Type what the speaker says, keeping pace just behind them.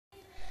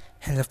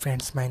Hello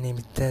friends, my name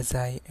is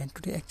Dazai and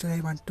today actually I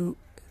want to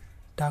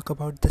talk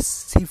about the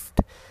shift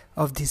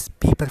of these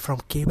people from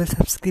cable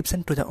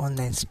subscription to the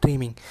online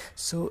streaming.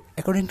 So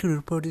according to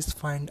reports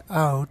find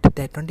out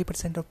that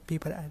 20% of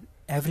people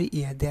every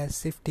year they are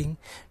shifting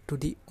to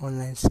the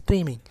online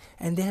streaming,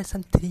 and there are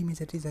some three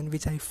major reasons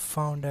which I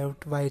found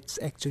out why it's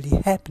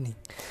actually happening.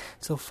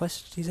 So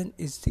first reason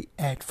is the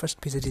ad.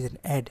 First major reason,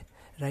 ad,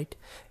 right?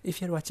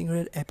 If you're watching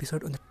your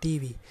episode on the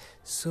TV,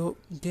 so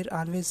there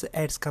always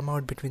ads come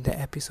out between the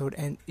episode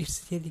and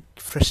it's really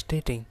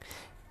frustrating.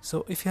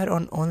 So if you are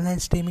on online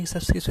streaming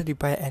subscription, you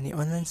buy any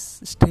online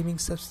streaming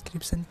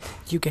subscription,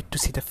 you get to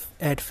see the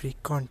ad free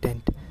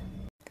content.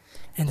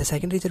 And the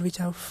second reason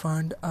which I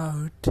found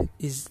out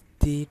is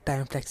the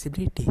time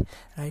flexibility,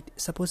 right?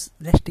 Suppose,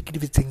 let's take it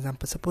with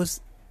example.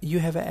 Suppose you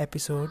have an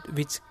episode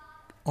which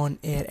on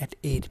air at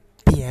 8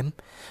 p.m,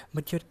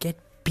 but you get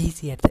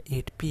busy at the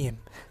 8 p.m,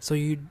 so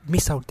you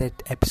miss out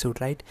that episode,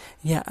 right?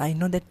 Yeah, I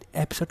know that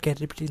episode get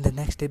repeated in the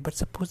next day, but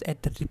suppose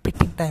at the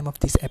repeating time of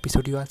this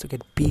episode you also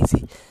get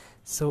busy,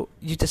 so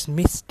you just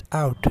missed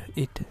out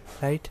it,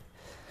 right?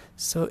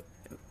 So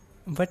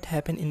what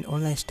happen in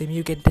online streaming,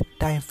 you get the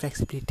time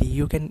flexibility.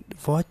 You can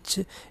watch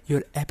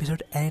your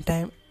episode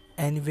anytime,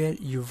 anywhere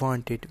you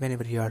want it,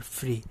 whenever you are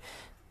free.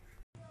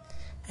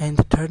 And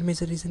the third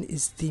major reason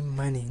is the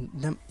money.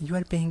 You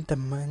are paying the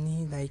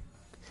money like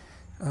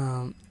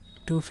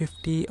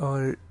 250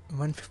 or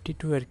 150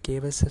 to a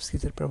cable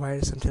subscription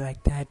provider, something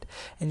like that,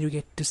 and you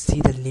get to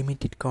see the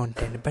limited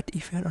content. But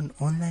if you are on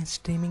online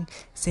streaming,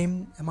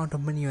 same amount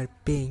of money you are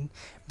paying,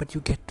 but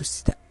you get to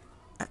see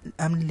the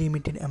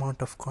unlimited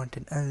amount of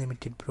content.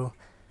 Unlimited, bro,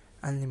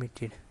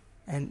 unlimited.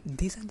 And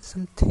these are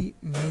some three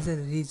major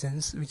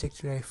reasons which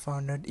actually I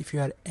found out. If you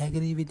are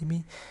agree with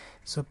me,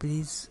 so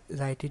please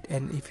write it,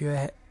 and if you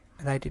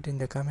write it in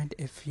the comment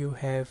if you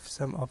have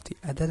some of the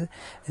other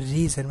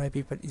reason why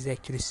people is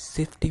actually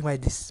shifting, why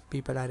these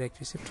people are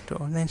actually shifting to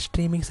online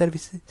streaming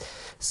services.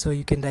 So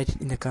you can write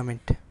it in the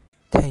comment.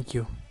 Thank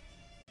you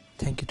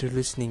to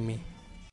listening me.